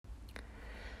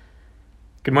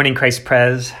Good morning, Christ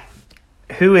Pres.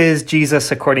 Who is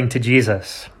Jesus according to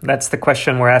Jesus? That's the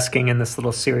question we're asking in this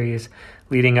little series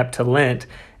leading up to Lent.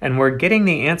 And we're getting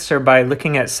the answer by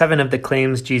looking at 7 of the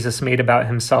claims Jesus made about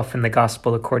himself in the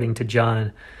Gospel according to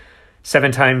John.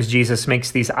 7 times Jesus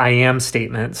makes these I am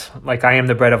statements, like I am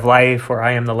the bread of life or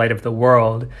I am the light of the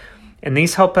world. And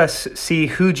these help us see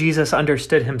who Jesus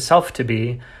understood himself to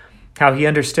be, how he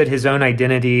understood his own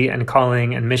identity and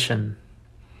calling and mission.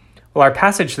 Well, our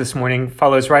passage this morning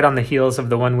follows right on the heels of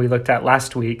the one we looked at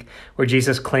last week, where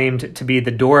Jesus claimed to be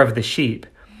the door of the sheep.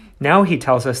 Now he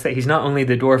tells us that he's not only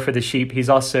the door for the sheep, he's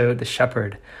also the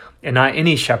shepherd. And not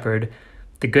any shepherd,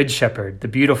 the good shepherd, the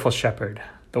beautiful shepherd,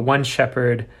 the one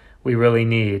shepherd we really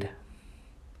need.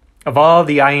 Of all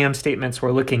the I am statements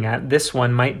we're looking at, this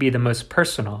one might be the most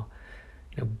personal.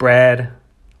 Bread,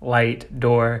 light,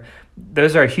 door.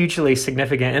 Those are hugely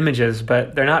significant images,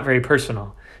 but they're not very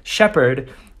personal. Shepherd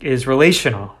is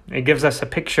relational. It gives us a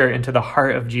picture into the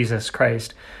heart of Jesus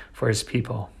Christ for his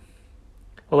people.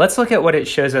 Well, let's look at what it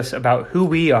shows us about who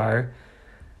we are,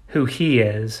 who he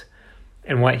is,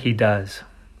 and what he does.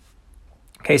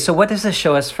 Okay, so what does this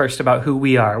show us first about who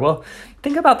we are? Well,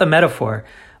 think about the metaphor.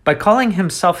 By calling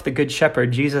himself the Good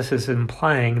Shepherd, Jesus is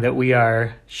implying that we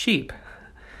are sheep,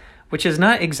 which is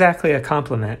not exactly a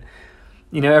compliment.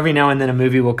 Every now and then a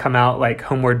movie will come out like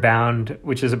Homeward Bound,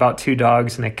 which is about 2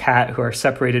 dogs and a cat who are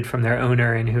separated from their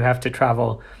owner and who have to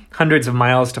travel hundreds of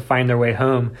miles to find their way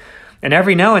home. And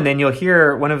every now and then you'll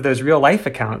hear one of those real life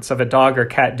accounts of a dog or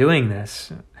cat doing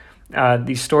this.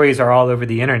 These stories are all over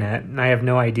the internet, and I have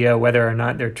no idea whether or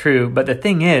not they're true. But the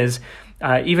thing is,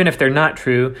 even if they're not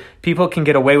true, people can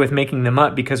get away with making them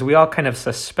up because we all kind of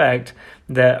suspect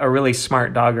that a really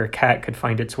smart dog or cat could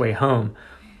find its way home.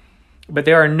 But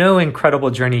there are no Incredible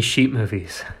Journey sheep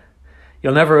movies.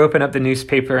 You'll never open up the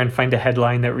newspaper and find a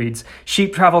headline that reads,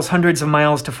 "Sheep travels hundreds of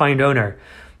miles to find owner."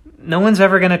 No one's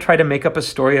ever going to try to make up a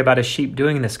story about a sheep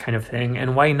doing this kind of thing.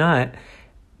 And why not?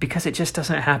 Because it just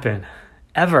doesn't happen.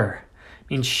 Ever.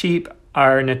 Sheep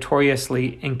are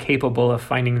notoriously incapable of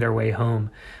finding their way home.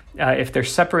 If they're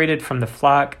separated from the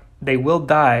flock, they will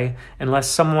die unless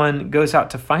someone goes out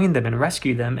to find them and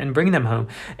rescue them and bring them home.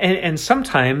 And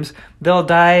sometimes they'll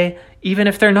die even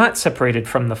if they're not separated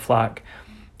from the flock.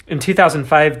 In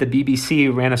 2005, the BBC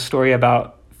ran a story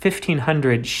about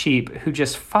 1,500 sheep who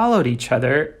just followed each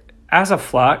other as a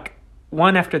flock,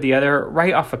 one after the other,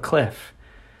 right off a cliff.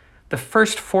 The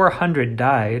first 400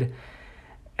 died,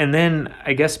 and then,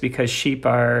 I guess because sheep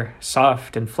are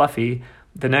soft and fluffy,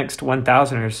 the next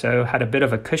 1,000 or so had a bit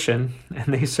of a cushion,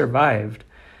 and they survived.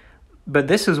 But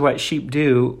this is what sheep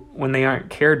do when they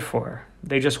aren't cared for.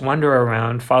 They just wander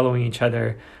around following each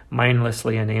other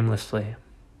mindlessly and aimlessly.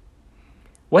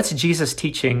 What's Jesus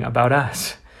teaching about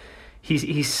us?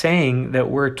 He's saying that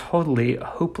we're totally,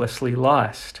 hopelessly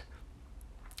lost.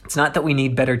 It's not that we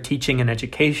need better teaching and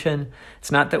education.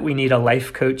 It's not that we need a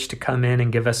life coach to come in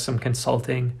and give us some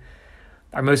consulting.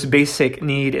 Our most basic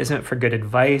need isn't for good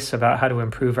advice about how to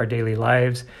improve our daily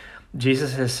lives.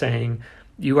 Jesus is saying,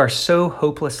 you are so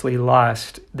hopelessly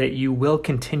lost that you will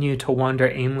continue to wander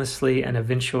aimlessly and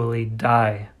eventually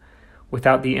die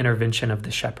without the intervention of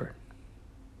the shepherd.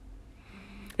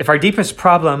 If our deepest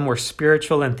problem were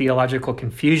spiritual and theological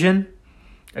confusion,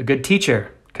 a good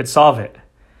teacher could solve it.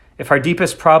 If our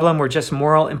deepest problem were just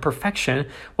moral imperfection,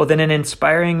 well, then an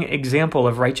inspiring example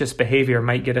of righteous behavior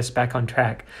might get us back on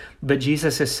track. But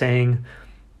Jesus is saying,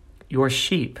 you're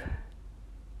sheep.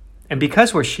 And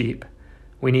because we're sheep,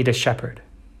 we need a shepherd.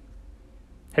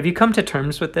 Have you come to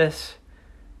terms with this?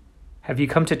 Have you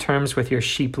come to terms with your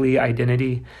sheeply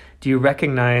identity? Do you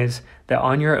recognize that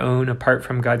on your own, apart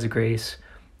from God's grace,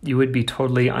 you would be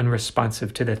totally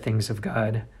unresponsive to the things of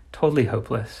God, totally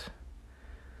hopeless?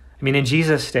 In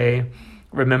Jesus' day,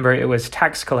 remember, it was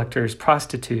tax collectors,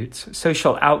 prostitutes,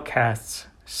 social outcasts,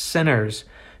 sinners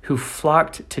who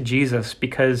flocked to Jesus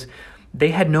because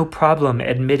they had no problem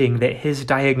admitting that his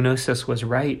diagnosis was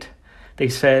right. They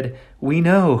said, we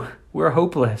know we're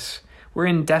hopeless. We're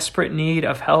in desperate need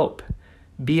of help.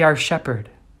 Be our shepherd.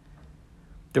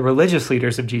 The religious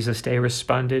leaders of Jesus' day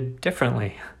responded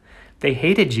differently. They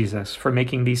hated Jesus for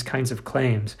making these kinds of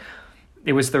claims.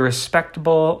 It was the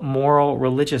respectable, moral,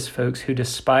 religious folks who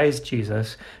despised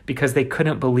Jesus because they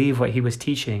couldn't believe what he was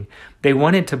teaching. They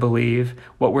wanted to believe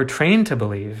what we're trained to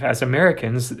believe as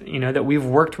Americans, that we've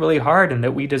worked really hard and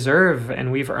that we deserve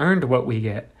and we've earned what we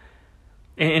get.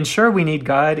 And sure, we need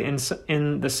God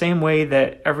in the same way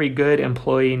that every good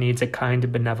employee needs a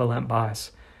kind, benevolent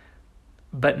boss,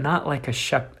 but not like a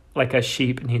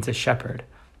sheep needs a shepherd.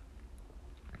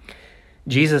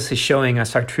 Jesus is showing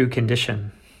us our true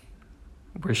condition.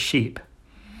 We're sheep.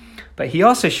 But he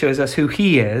also shows us who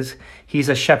he is. He's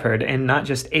a shepherd, and not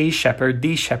just a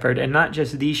shepherd, and not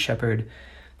just the shepherd,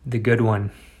 the good one.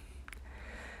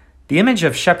 The image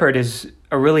of shepherd is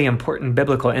a really important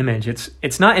biblical image.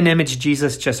 It's not an image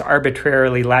Jesus just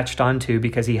arbitrarily latched onto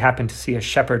because he happened to see a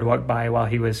shepherd walk by while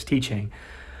he was teaching.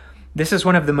 This is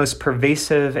one of the most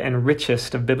pervasive and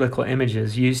richest of biblical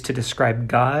images used to describe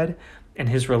God and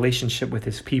his relationship with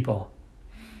his people.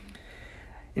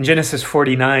 In Genesis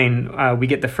 49, we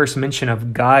get the first mention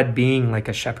of God being like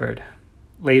a shepherd.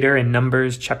 Later in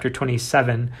Numbers chapter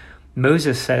 27,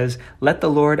 Moses says, "Let the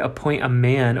Lord appoint a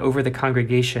man over the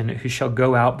congregation who shall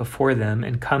go out before them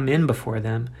and come in before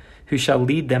them, who shall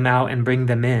lead them out and bring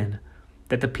them in,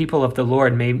 that the people of the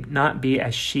Lord may not be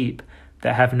as sheep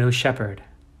that have no shepherd."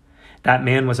 That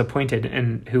man was appointed,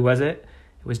 and who was it?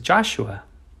 It was Joshua,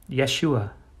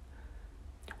 Yeshua.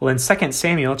 Well, in 2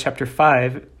 Samuel chapter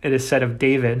 5, it is said of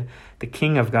David, the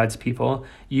king of God's people,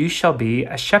 "You shall be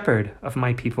a shepherd of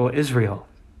my people Israel."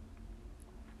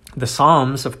 The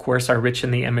Psalms, of course, are rich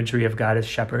in the imagery of God as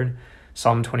shepherd.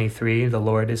 Psalm 23, "The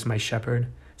Lord is my shepherd."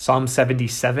 Psalm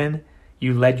 77,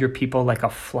 "You led your people like a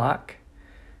flock."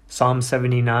 Psalm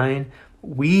 79,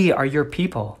 "We are your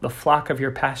people, the flock of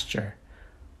your pasture,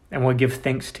 and will give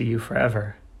thanks to you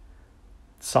forever."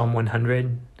 Psalm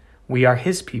 100, "We are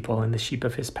his people and the sheep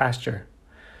of his pasture."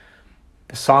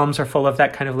 The Psalms are full of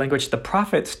that kind of language. The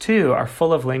prophets, too, are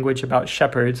full of language about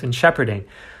shepherds and shepherding.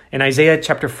 In Isaiah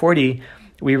chapter 40,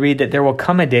 we read that there will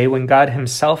come a day when God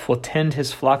himself will tend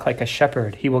his flock like a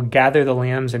shepherd. He will gather the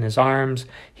lambs in his arms,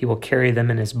 he will carry them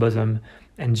in his bosom,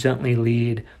 and gently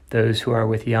lead those who are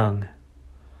with young.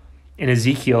 In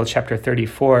Ezekiel chapter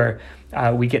 34,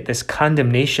 we get this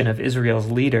condemnation of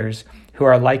Israel's leaders who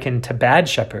are likened to bad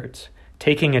shepherds,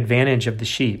 taking advantage of the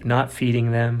sheep, not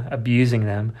feeding them, abusing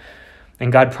them.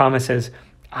 And God promises,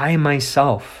 "I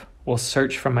myself will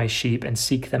search for my sheep and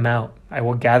seek them out. I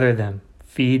will gather them,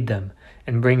 feed them,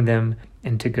 and bring them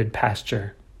into good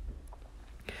pasture."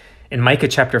 In Micah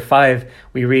chapter 5,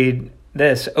 we read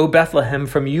this, "O Bethlehem,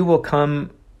 from you will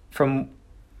come from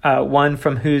one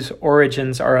from whose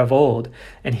origins are of old,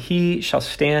 and he shall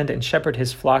stand and shepherd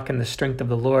his flock in the strength of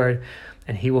the Lord,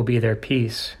 and he will be their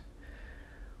peace."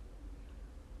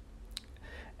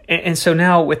 And so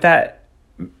now with that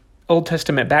Old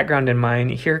Testament background in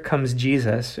mind, here comes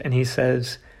Jesus, and he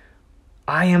says,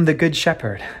 "I am the good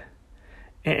shepherd."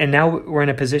 And now we're in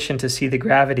a position to see the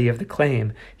gravity of the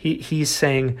claim. He's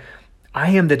saying, "I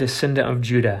am the descendant of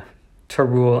Judah to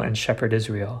rule and shepherd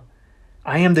Israel.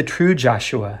 I am the true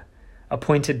Joshua,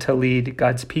 appointed to lead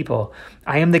God's people.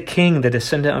 I am the king, the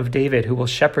descendant of David, who will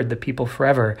shepherd the people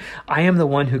forever. I am the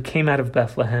one who came out of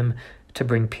Bethlehem to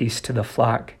bring peace to the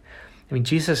flock." I mean,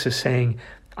 Jesus is saying,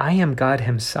 "I am God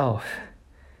himself,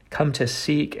 come to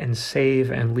seek and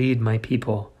save and lead my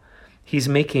people." He's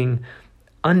making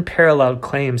unparalleled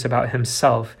claims about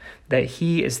himself, that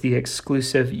he is the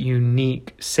exclusive,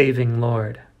 unique, saving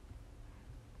Lord.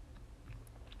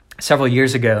 Several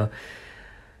years ago,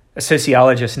 a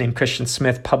sociologist named Christian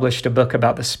Smith published a book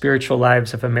about the spiritual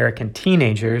lives of American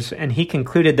teenagers, and he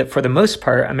concluded that for the most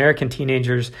part, American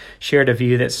teenagers shared a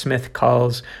view that Smith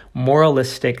calls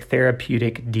moralistic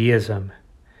therapeutic deism.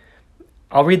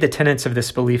 I'll read the tenets of this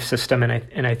belief system,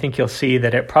 and I think you'll see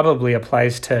that it probably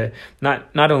applies to not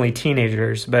only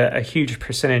teenagers, but a huge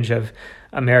percentage of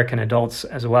American adults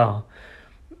as well.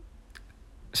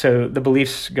 So the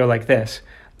beliefs go like this.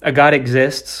 A God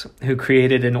exists who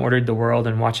created and ordered the world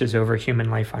and watches over human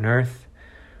life on earth.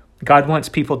 God wants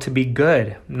people to be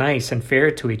good, nice, and fair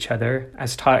to each other,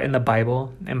 as taught in the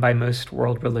Bible and by most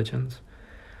world religions.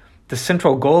 The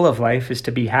central goal of life is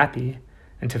to be happy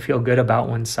and to feel good about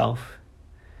oneself.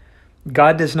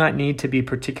 God does not need to be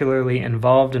particularly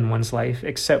involved in one's life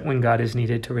except when God is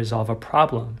needed to resolve a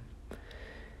problem.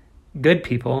 Good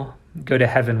people go to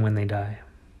heaven when they die.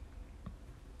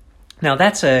 Now,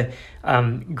 that's a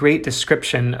great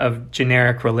description of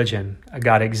generic religion. A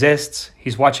God exists,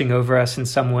 he's watching over us in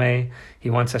some way, he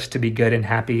wants us to be good and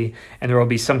happy, and there will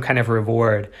be some kind of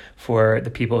reward for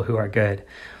the people who are good.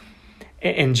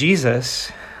 And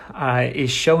Jesus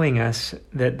is showing us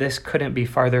that this couldn't be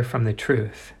farther from the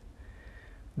truth.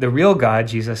 The real God,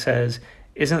 Jesus says,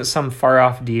 isn't some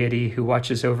far-off deity who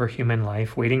watches over human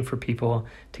life, waiting for people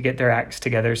to get their acts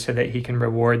together so that he can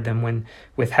reward them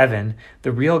with heaven.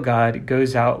 The real God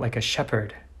goes out like a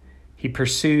shepherd. He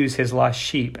pursues his lost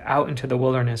sheep out into the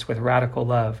wilderness with radical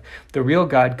love. The real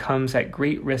God comes at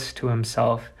great risk to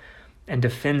himself and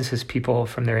defends his people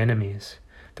from their enemies.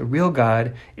 The real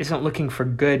God isn't looking for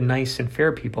good, nice, and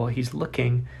fair people. He's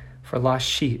looking for lost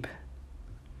sheep.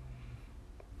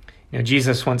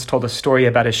 Jesus once told a story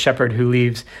about a shepherd who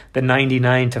leaves the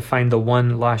 99 to find the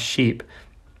one lost sheep.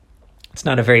 It's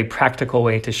not a very practical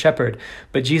way to shepherd,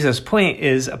 but Jesus' point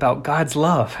is about God's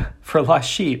love for lost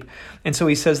sheep. And so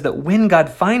he says that when God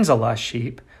finds a lost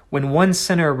sheep, when one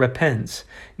sinner repents,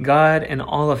 God and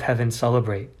all of heaven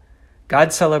celebrate.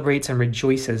 God celebrates and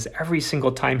rejoices every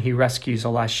single time he rescues a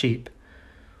lost sheep.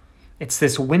 It's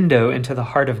this window into the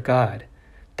heart of God.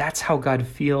 That's how God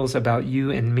feels about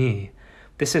you and me.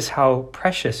 This is how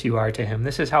precious you are to him.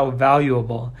 This is how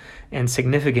valuable and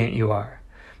significant you are.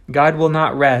 God will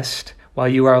not rest while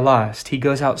you are lost. He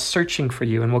goes out searching for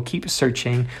you and will keep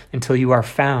searching until you are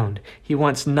found. He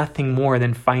wants nothing more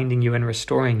than finding you and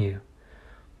restoring you.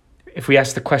 If we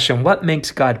ask the question, what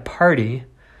makes God party?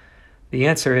 The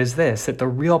answer is this, that the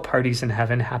real parties in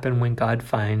heaven happen when God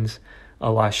finds a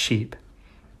lost sheep.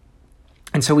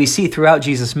 And so we see throughout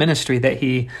Jesus' ministry that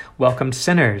he welcomed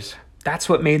sinners. That's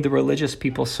what made the religious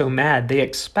people so mad. They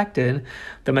expected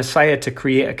the Messiah to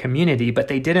create a community, but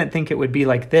they didn't think it would be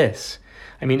like this.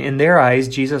 In their eyes,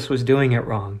 Jesus was doing it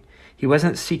wrong. He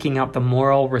wasn't seeking out the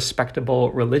moral,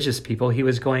 respectable, religious people. He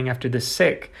was going after the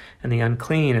sick and the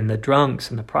unclean and the drunks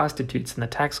and the prostitutes and the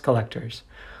tax collectors.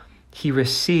 He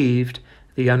received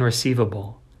the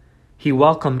unreceivable. He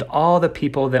welcomed all the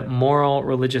people that moral,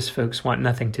 religious folks want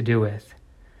nothing to do with.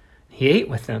 He ate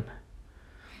with them.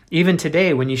 Even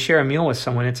today, when you share a meal with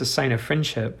someone, it's a sign of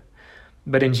friendship.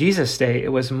 But in Jesus' day,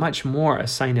 it was much more a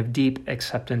sign of deep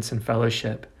acceptance and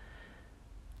fellowship.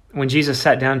 When Jesus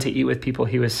sat down to eat with people,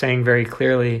 he was saying very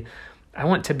clearly, I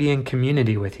want to be in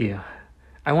community with you.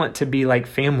 I want to be like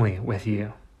family with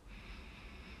you.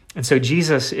 And so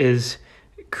Jesus is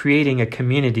creating a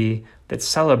community that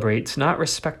celebrates not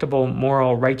respectable,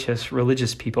 moral, righteous,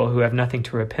 religious people who have nothing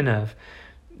to repent of,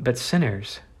 but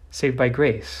sinners saved by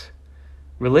grace.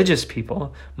 Religious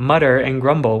people mutter and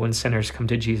grumble when sinners come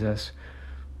to Jesus.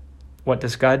 What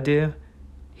does God do?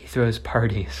 He throws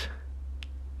parties.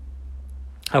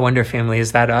 I wonder, family,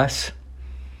 is that us?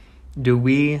 Do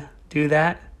we do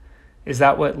that? Is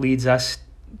that what leads us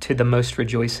to the most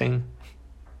rejoicing?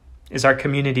 Is our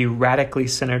community radically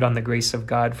centered on the grace of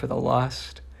God for the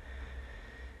lost?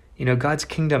 God's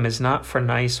kingdom is not for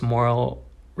nice, moral,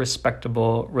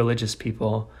 respectable, religious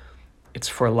people. It's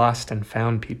for lost and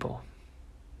found people.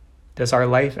 Does our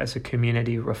life as a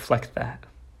community reflect that?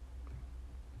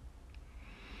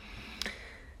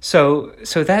 So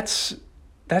that's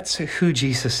who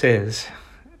Jesus is.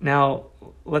 Now,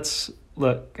 let's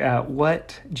look at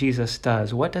what Jesus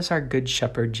does. What does our Good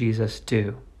Shepherd Jesus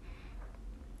do?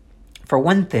 For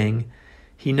one thing,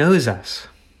 he knows us.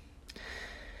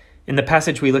 In the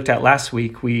passage we looked at last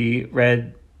week, we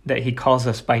read that he calls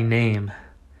us by name.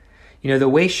 The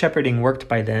way shepherding worked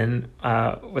by then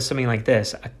was something like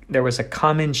this. There was a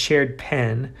common shared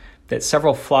pen that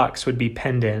several flocks would be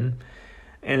penned in,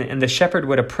 and the shepherd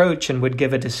would approach and would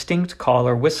give a distinct call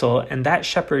or whistle, and that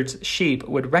shepherd's sheep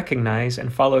would recognize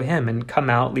and follow him and come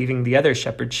out, leaving the other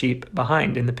shepherd's sheep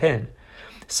behind in the pen.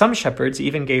 Some shepherds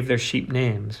even gave their sheep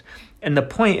names. And the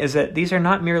point is that these are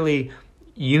not merely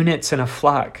units in a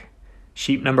flock,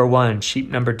 sheep number 1, sheep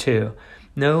number 2.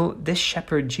 No, this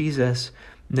shepherd Jesus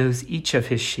knows each of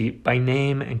his sheep by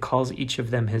name and calls each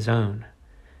of them his own.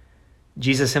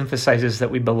 Jesus emphasizes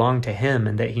that we belong to him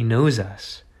and that he knows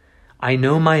us. I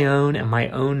know my own and my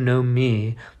own know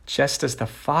me, just as the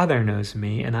Father knows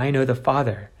me and I know the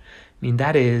Father.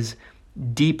 That is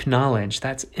deep knowledge.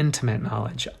 That's intimate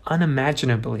knowledge,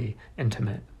 unimaginably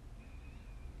intimate.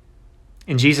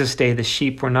 In Jesus' day, the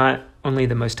sheep were not only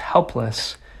the most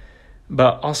helpless,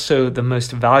 but also the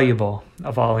most valuable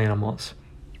of all animals.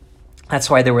 That's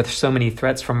why there were so many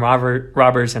threats from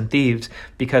robbers and thieves,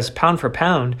 because pound for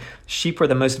pound, sheep were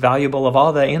the most valuable of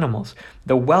all the animals.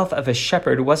 The wealth of a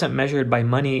shepherd wasn't measured by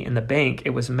money in the bank,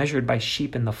 it was measured by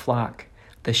sheep in the flock.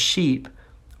 The sheep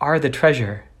are the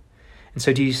treasure. And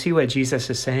so do you see what Jesus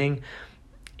is saying?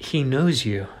 He knows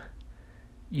you.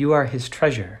 You are his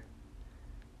treasure.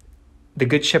 The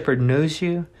Good Shepherd knows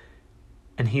you,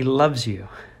 and he loves you.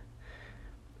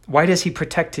 Why does he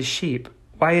protect his sheep?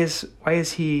 Why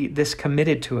is he this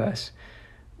committed to us?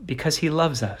 Because he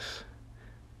loves us.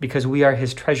 Because we are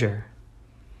his treasure.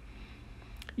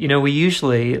 We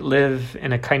usually live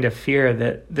in a kind of fear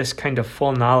that this kind of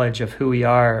full knowledge of who we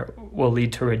are will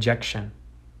lead to rejection.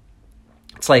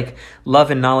 It's like love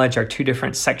and knowledge are two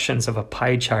different sections of a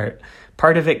pie chart.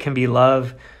 Part of it can be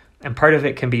love, and part of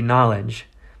it can be knowledge.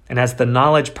 And as the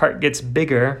knowledge part gets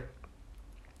bigger,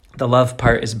 the love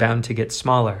part is bound to get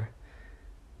smaller.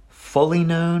 Fully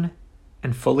known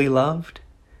and fully loved,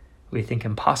 we think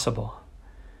impossible.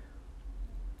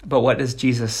 But what does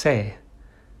Jesus say?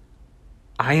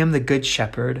 I am the Good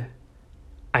Shepherd.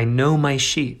 I know my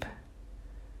sheep.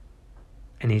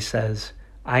 And he says,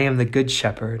 I am the good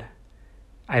shepherd.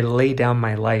 I lay down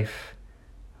my life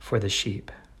for the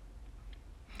sheep.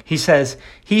 He says,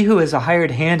 he who is a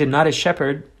hired hand and not a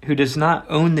shepherd, who does not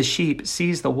own the sheep,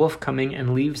 sees the wolf coming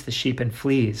and leaves the sheep and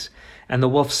flees, and the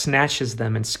wolf snatches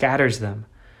them and scatters them.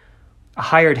 A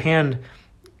hired hand,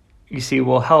 you see,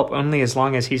 will help only as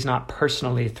long as he's not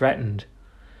personally threatened.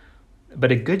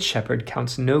 But a good shepherd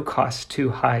counts no cost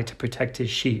too high to protect his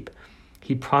sheep.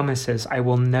 He promises, I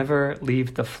will never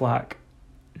leave the flock,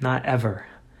 not ever.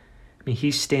 I mean,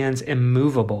 he stands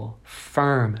immovable,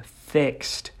 firm,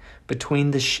 fixed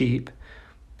between the sheep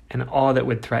and all that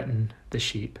would threaten the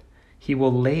sheep. He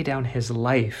will lay down his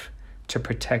life to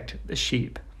protect the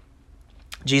sheep.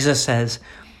 Jesus says,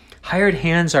 hired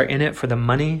hands are in it for the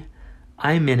money.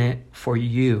 I'm in it for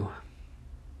you.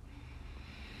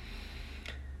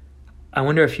 I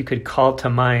wonder if you could call to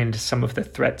mind some of the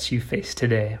threats you face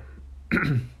today,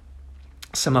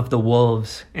 some of the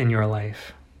wolves in your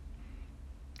life.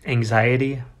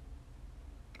 Anxiety,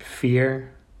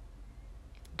 fear,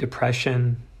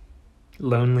 depression,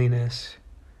 loneliness,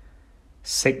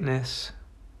 sickness,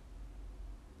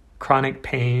 chronic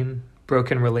pain,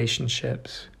 broken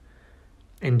relationships,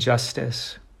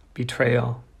 injustice,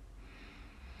 betrayal.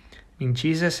 I mean,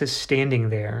 Jesus is standing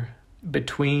there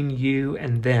between you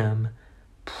and them,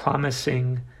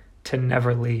 promising to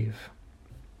never leave.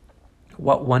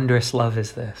 What wondrous love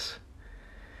is this?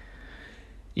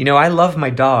 You know, I love my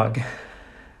dog,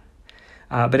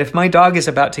 but if my dog is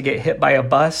about to get hit by a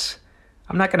bus,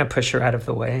 I'm not going to push her out of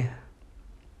the way.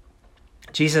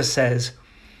 Jesus says,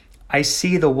 I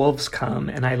see the wolves come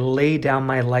and I lay down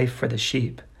my life for the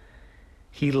sheep.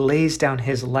 He lays down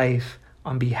his life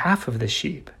on behalf of the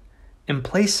sheep, in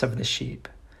place of the sheep.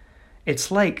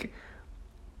 It's like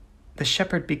the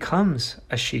shepherd becomes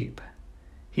a sheep.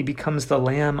 He becomes the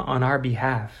lamb on our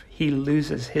behalf. He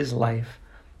loses his life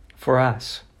for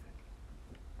us.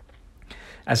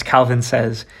 As Calvin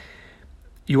says,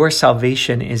 your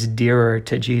salvation is dearer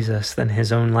to Jesus than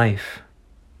his own life.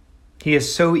 He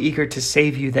is so eager to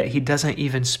save you that he doesn't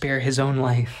even spare his own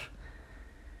life.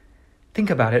 Think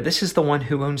about it. This is the one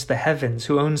who owns the heavens,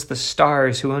 who owns the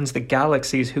stars, who owns the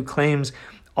galaxies, who claims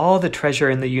all the treasure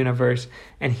in the universe.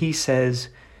 And he says,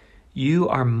 you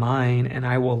are mine, and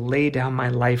I will lay down my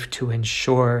life to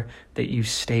ensure that you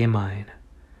stay mine.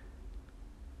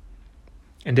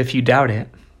 And if you doubt it,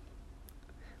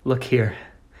 look here.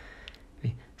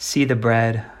 See the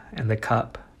bread and the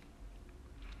cup.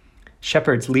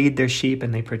 Shepherds lead their sheep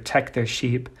and they protect their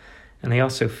sheep, and they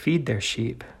also feed their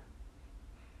sheep.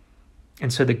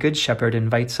 And so the Good Shepherd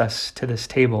invites us to this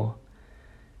table.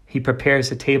 He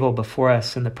prepares a table before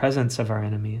us in the presence of our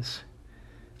enemies.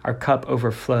 Our cup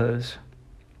overflows.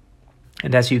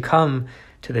 And as you come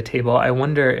to the table, I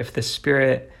wonder if the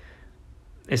Spirit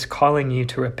is calling you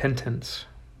to repentance.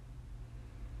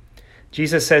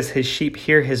 Jesus says his sheep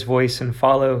hear his voice and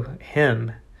follow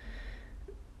him.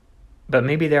 But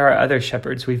maybe there are other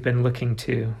shepherds we've been looking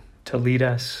to lead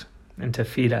us and to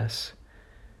feed us.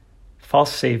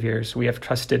 False saviors we have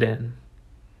trusted in.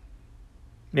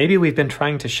 Maybe we've been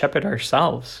trying to shepherd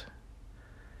ourselves.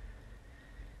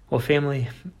 Well, family,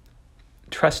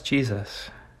 trust Jesus.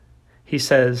 He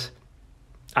says,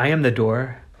 I am the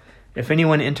door. If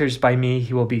anyone enters by me,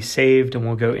 he will be saved and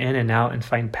will go in and out and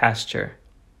find pasture.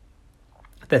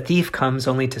 The thief comes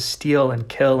only to steal and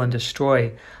kill and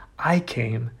destroy. I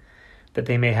came that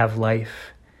they may have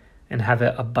life and have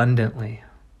it abundantly.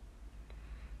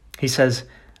 He says,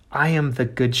 I am the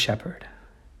good shepherd.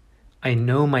 I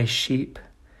know my sheep,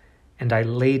 and I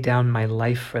lay down my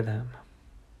life for them.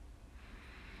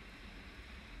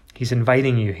 He's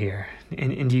inviting you here.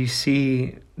 And do you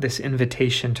see this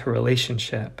invitation to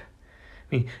relationship?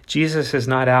 I mean, Jesus is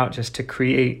not out just to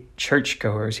create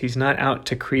churchgoers. He's not out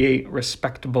to create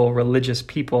respectable religious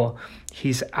people.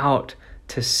 He's out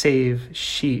to save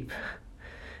sheep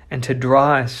and to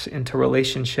draw us into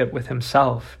relationship with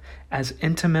himself, as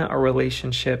intimate a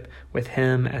relationship with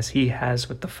him as he has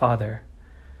with the Father.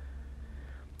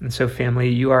 And so, family,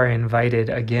 you are invited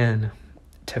again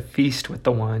to feast with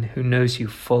the one who knows you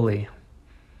fully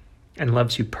and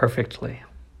loves you perfectly.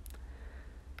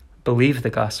 Believe the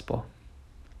gospel.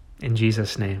 In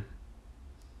Jesus' name,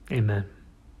 amen.